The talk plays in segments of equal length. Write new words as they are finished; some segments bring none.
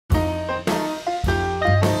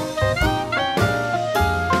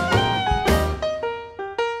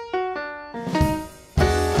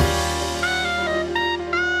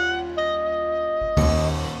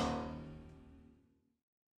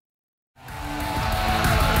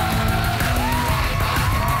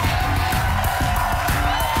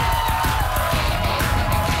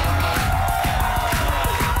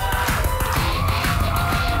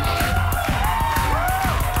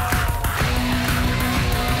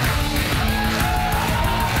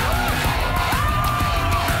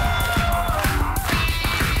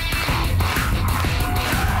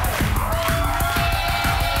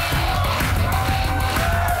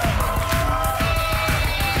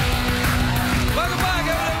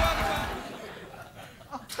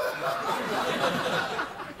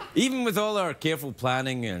Even with all our careful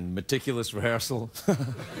planning and meticulous rehearsal,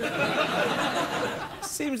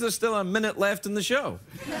 seems there's still a minute left in the show.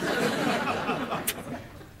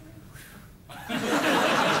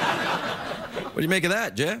 What do you make of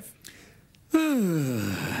that, Jeff?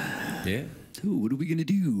 Yeah? So, what are we gonna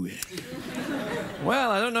do?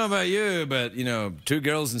 Well, I don't know about you, but, you know, two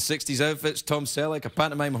girls in 60s outfits, Tom Selleck, a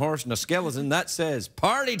pantomime horse, and a skeleton, that says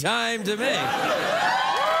party time to me.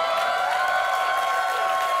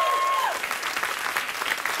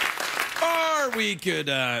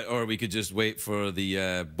 Or we could just wait for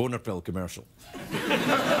the boner pill commercial.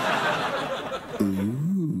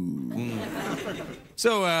 Ooh.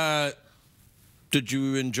 So, did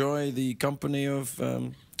you enjoy the company of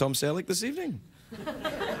Tom Selleck this evening?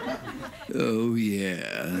 Oh,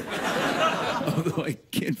 yeah. Although I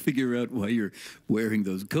can't figure out why you're wearing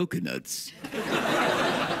those coconuts.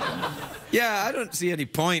 Yeah, I don't see any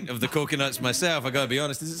point of the coconuts myself, I gotta be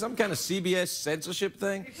honest. Is it some kind of CBS censorship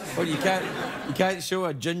thing? Or you can't show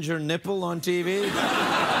a ginger nipple on TV?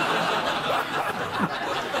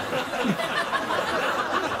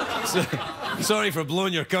 Sorry for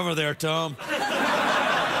blowing your cover there, Tom.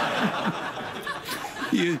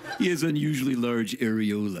 He has unusually large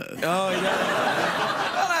areola. Oh,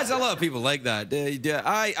 yeah. Well, there's a lot of people like that.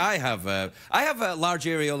 I have a large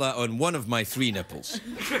areola on one of my 3 nipples.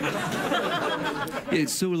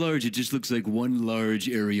 It's so large, it just looks like one large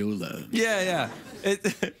areola. Yeah.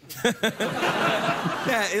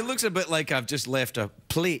 Yeah, it looks a bit like I've just left a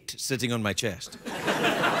plate sitting on my chest.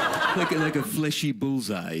 Like a fleshy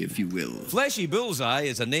bullseye, if you will. Fleshy bullseye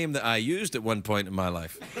is a name that I used at one point in my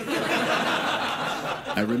life.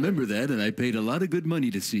 I remember that, and I paid a lot of good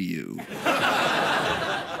money to see you.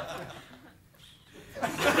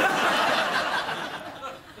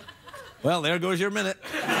 Well, there goes your minute.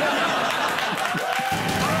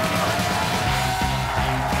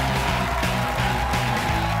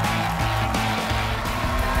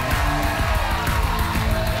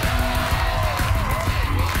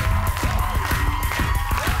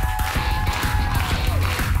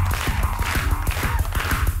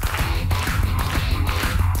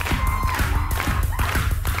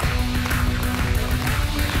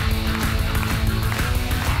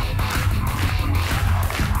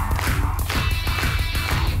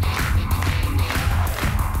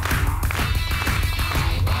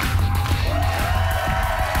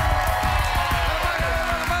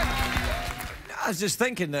 I was just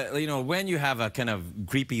thinking that, you know, when you have a kind of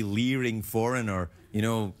creepy, leering foreigner, you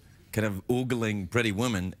know, kind of ogling pretty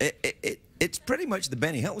woman, it's pretty much the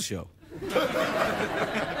Benny Hill show.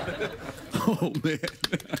 Oh, man.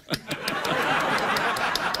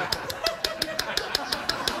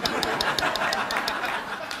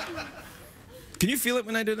 Can you feel it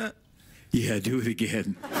when I do that? Yeah, do it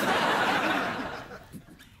again.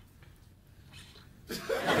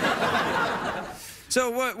 So,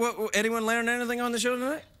 what, anyone learn anything on the show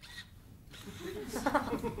tonight?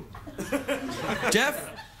 Jeff?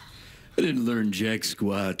 I didn't learn jack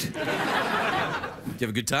squat. Did you have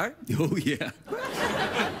a good time? Oh, yeah.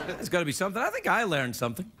 There's got to be something. I think I learned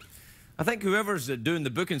something. I think whoever's doing the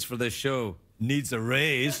bookings for this show needs a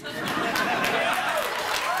raise.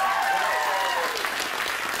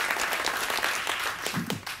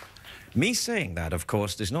 Me saying that, of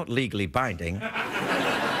course, is not legally binding.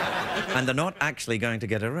 And they're not actually going to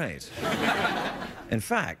get a raise. In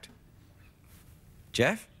fact,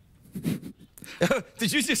 Jeff?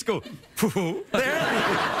 Did you just go, there?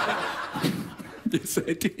 Yes,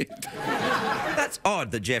 I did. That's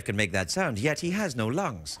odd that Jeff can make that sound, yet he has no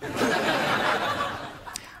lungs.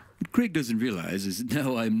 What Craig doesn't realize is that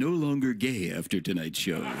now I'm no longer gay after tonight's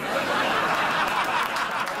show.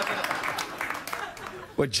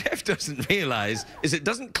 What Jeff doesn't realize is it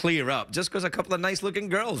doesn't clear up just because a couple of nice-looking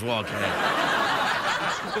girls walk in.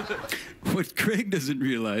 What Craig doesn't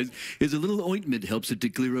realize is a little ointment helps it to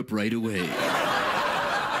clear up right away.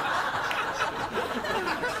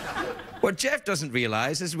 What Jeff doesn't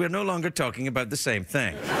realize is we're no longer talking about the same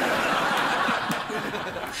thing.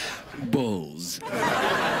 Balls.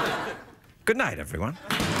 Good night, everyone.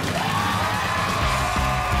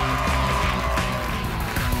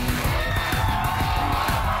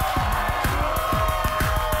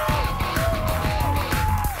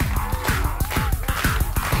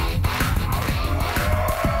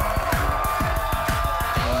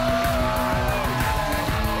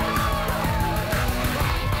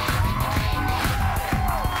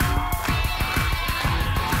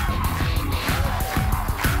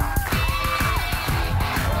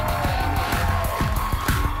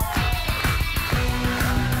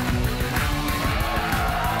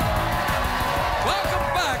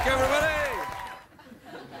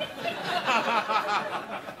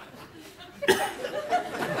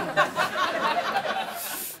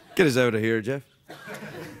 Get us out of here, Jeff.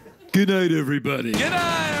 Good night, everybody. Good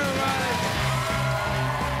night, everybody.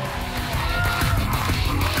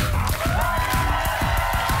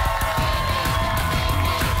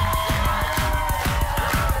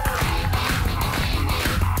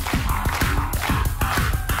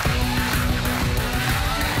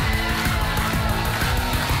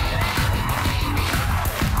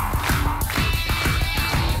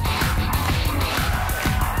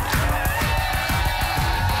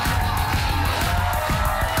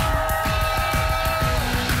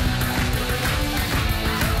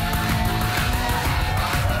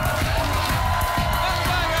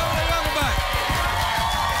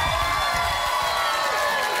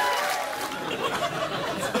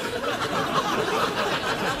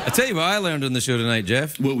 I tell you what I learned on the show tonight,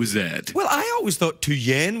 Jeff. What was that? Well, I always thought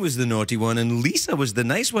Tuyen was the naughty one and Lisa was the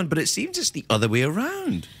nice one, but it seems it's the other way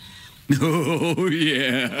around. Oh,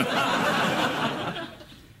 yeah.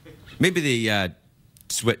 Maybe the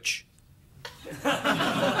switch.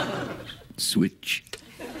 Switch.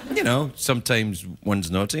 You know, sometimes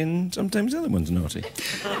one's naughty and sometimes the other one's naughty.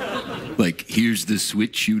 Like, here's the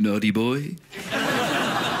switch, you naughty boy.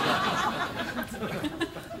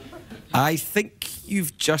 I think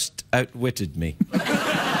you've just outwitted me.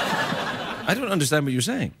 I don't understand what you're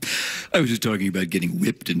saying. I was just talking about getting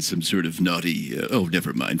whipped in some sort of naughty... oh,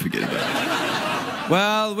 never mind. Forget about it.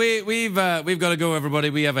 Well, we've got to go, everybody.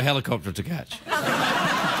 We have a helicopter to catch.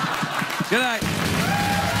 Good night.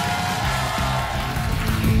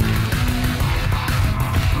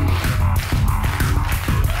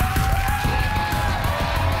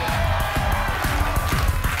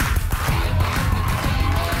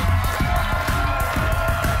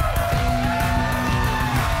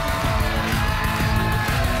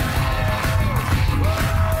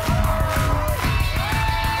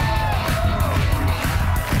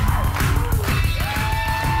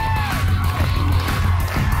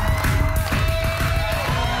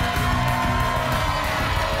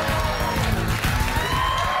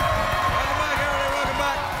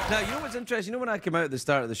 Now, you know what's interesting? You know when I come out at the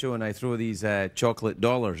start of the show and I throw these chocolate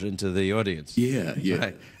dollars into the audience? Yeah, yeah.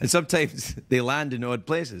 Right. And sometimes they land in odd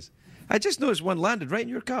places. I just noticed one landed right in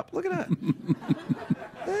your cup. Look at that.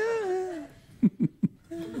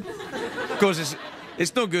 Of course,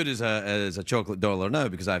 it's no good as a chocolate dollar now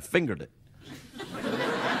because I've fingered it.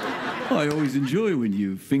 Oh, I always enjoy when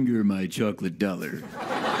you finger my chocolate dollar.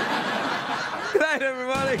 Good night,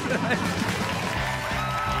 everybody. Good night.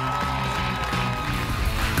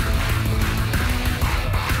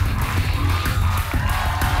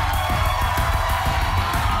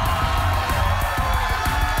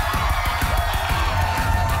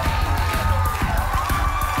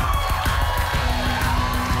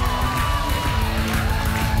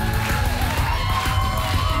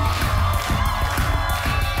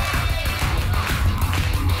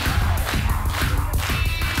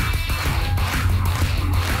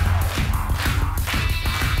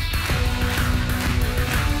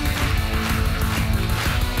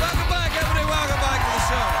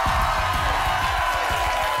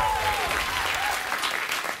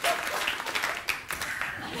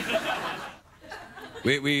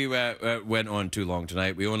 We went on too long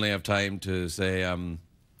tonight. We only have time to say,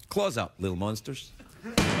 claws up, little monsters.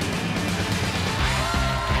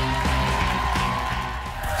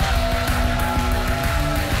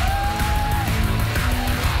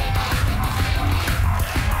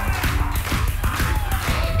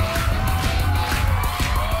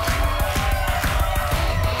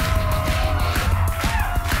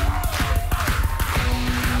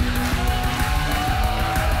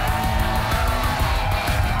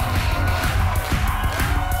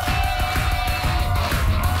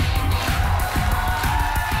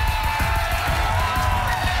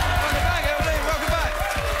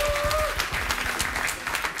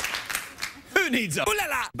 Needs a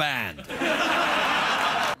ooh-la-la band.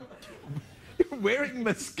 You're wearing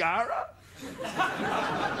mascara?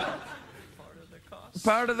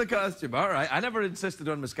 Part of the costume. All right. I never insisted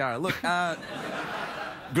on mascara. Look,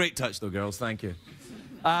 great touch, though, girls. Thank you.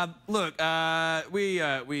 Look, we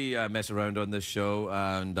mess around on this show,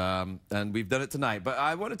 and we've done it tonight. But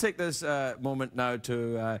I want to take this moment now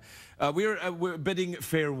to we're bidding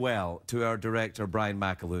farewell to our director Brian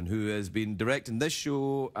McAloon, who has been directing this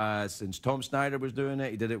show since Tom Snyder was doing it.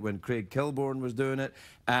 He did it when Craig Kilborn was doing it,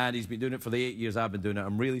 and he's been doing it for the 8 years I've been doing it.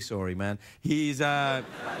 I'm really sorry, man. He's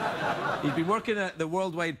been working at the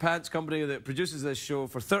Worldwide Pants company that produces this show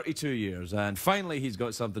for 32 years, and finally he's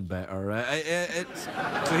got something better.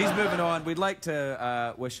 So he's moving on. We'd like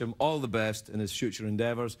to wish him all the best in his future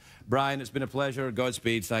endeavours. Brian, it's been a pleasure.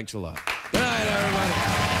 Godspeed. Thanks a lot. Good night, everybody.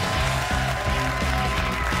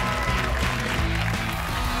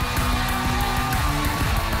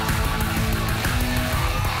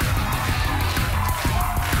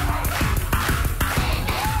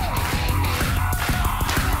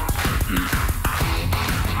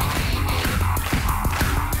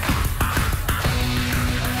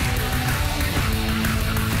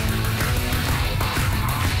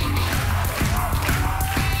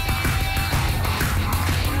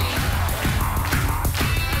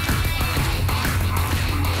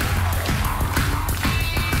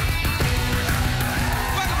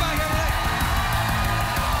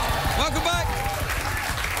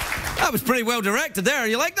 That was pretty well directed there.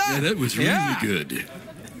 You like that? Yeah, that was really good.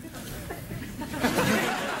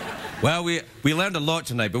 Well, we learned a lot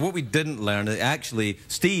tonight, but what we didn't learn, actually,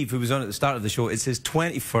 Steve, who was on at the start of the show, it's his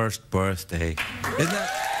 21st birthday. Isn't that?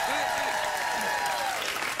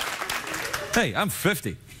 Hey, I'm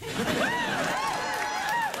 50.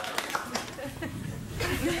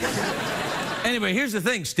 Anyway, here's the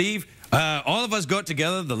thing, Steve. All of us got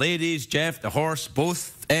together, the ladies, Jeff, the horse,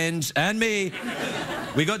 both ends, and me.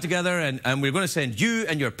 We got together and we're going to send you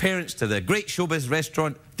and your parents to the great showbiz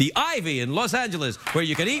restaurant, The Ivy in Los Angeles, where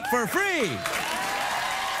you can eat for free.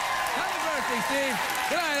 Happy birthday, Steve.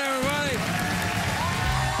 Good night, everybody.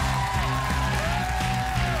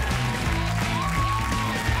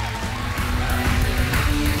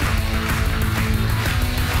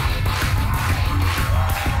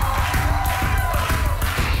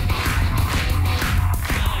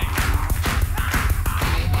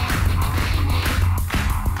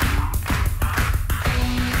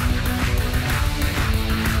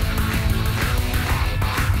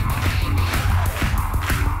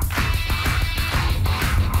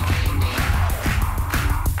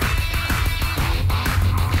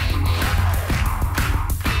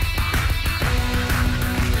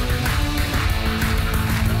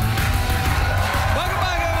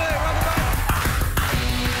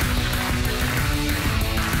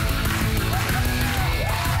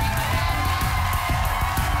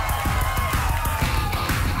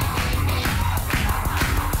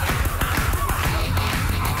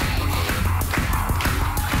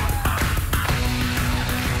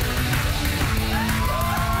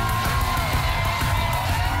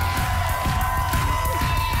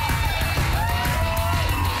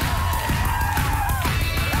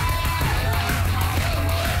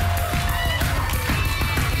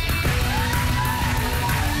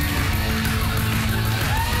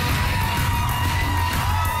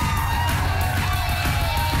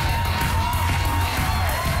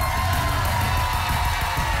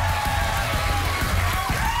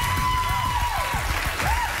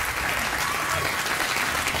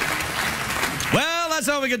 That's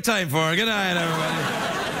all we got time for. Good night, everybody.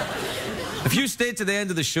 If you stayed to the end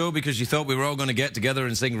of the show because you thought we were all going to get together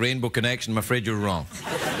and sing Rainbow Connection, I'm afraid you're wrong.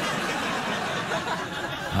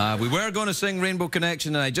 We were going to sing Rainbow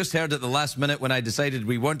Connection, and I just heard at the last minute when I decided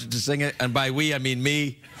we wanted to sing it, and by we, I mean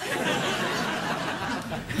me,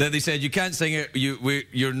 that they said, you can't sing it,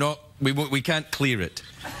 we can't clear it.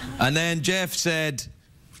 And then Jeff said,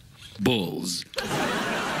 Bulls.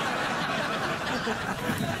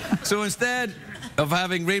 So instead of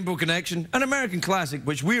having Rainbow Connection, an American classic,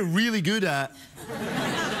 which we're really good at,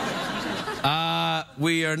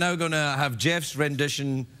 we are now going to have Jeff's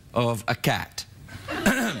rendition of A Cat.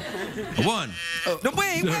 One. Oh, no,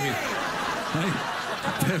 wait, sorry. wait.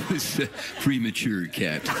 That was a premature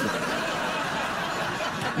cat.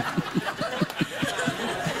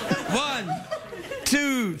 1,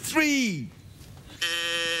 2, 3.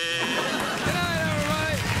 Good night,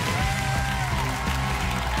 everybody.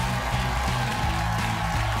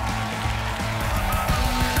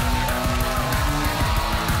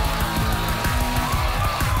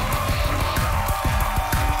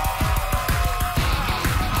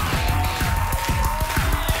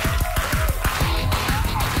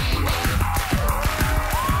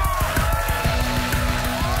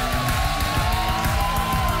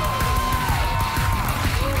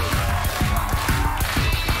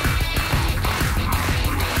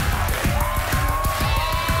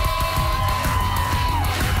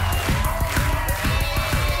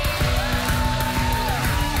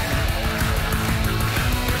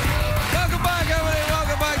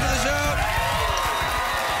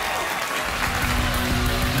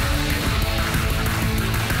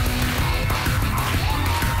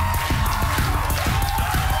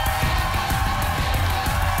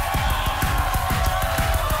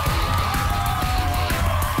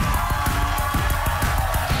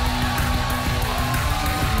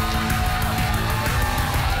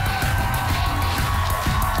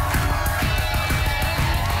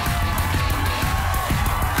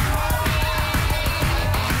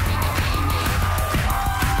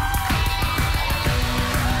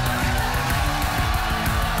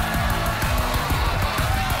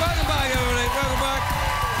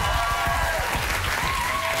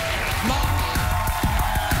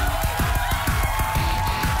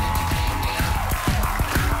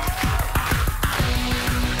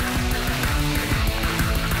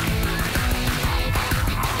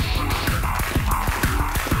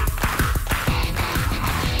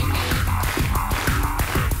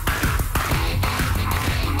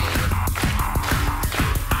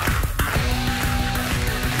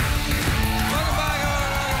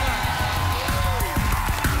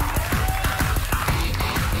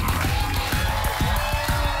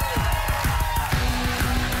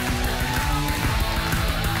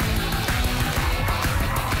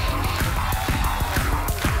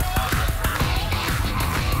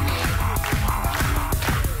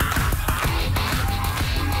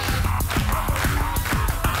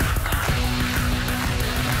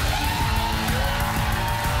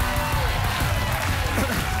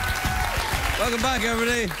 Welcome back,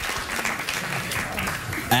 everybody.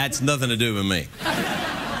 That's nothing to do with me.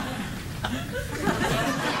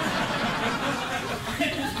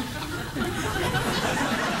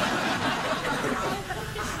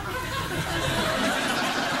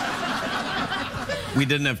 We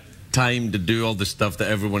didn't have time to do all the stuff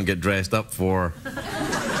that everyone get dressed up for.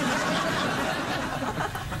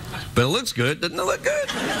 But it looks good. Doesn't it look good?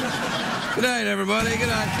 Good night, everybody. Good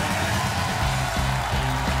night.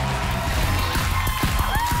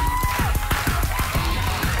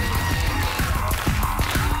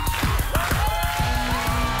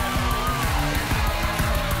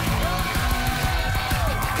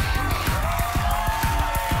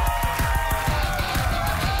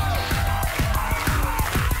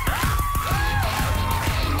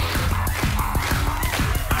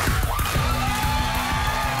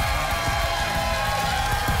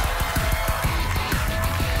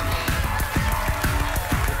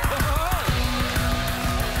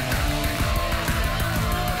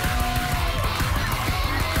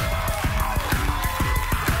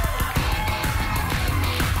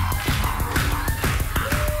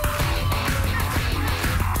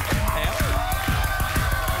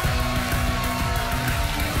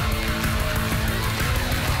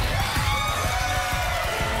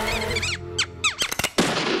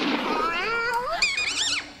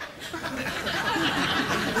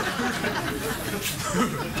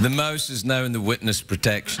 The mouse is now in the witness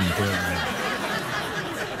protection program.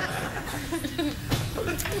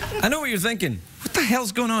 I know what you're thinking. What the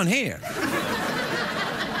hell's going on here?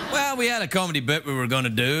 Well, we had a comedy bit we were going to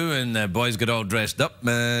do, and the boys got all dressed up,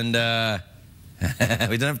 and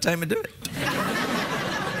we didn't have time to do it.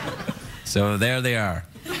 So there they are,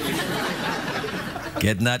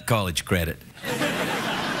 getting that college credit.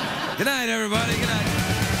 Good night, everybody. Good night.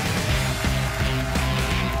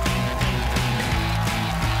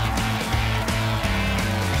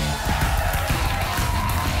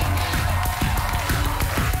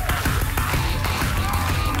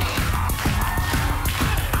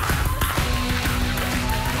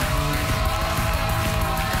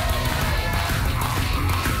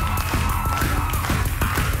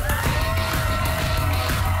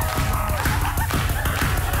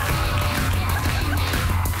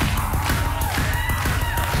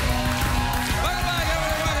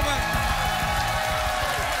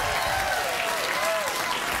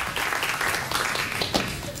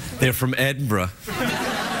 They're from Edinburgh.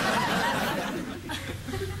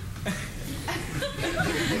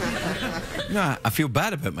 No, I feel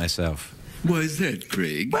bad about myself. Why is that,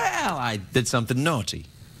 Craig? Well, I did something naughty.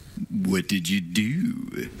 What did you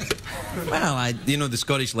do? Well, you know the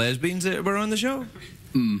Scottish lesbians that were on the show?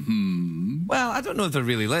 Mm-hmm. Well, I don't know if they're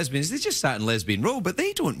really lesbians. They just sat in lesbian row, but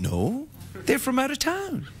they don't know. They're from out of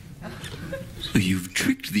town. So you've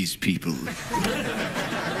tricked these people.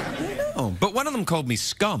 No, but one of them called me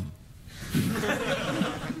scum.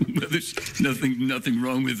 Well, there's nothing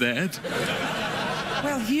wrong with that.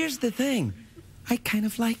 Well, here's the thing. I kind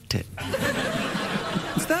of liked it.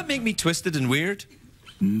 Does that make me twisted and weird?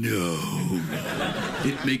 No.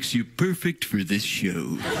 It makes you perfect for this show.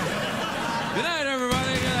 Good night,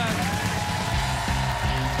 everybody. Good night.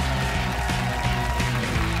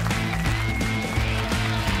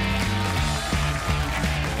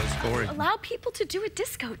 Allow people to do a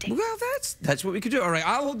disco dance. Well, that's what we could do. All right,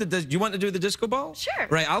 I'll hold the. Do you want to do the disco ball? Sure.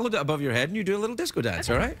 Right, I'll hold it above your head and you do a little disco dance.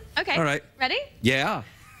 Okay. All right. Okay. All right. Ready? Yeah.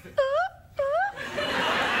 Ooh.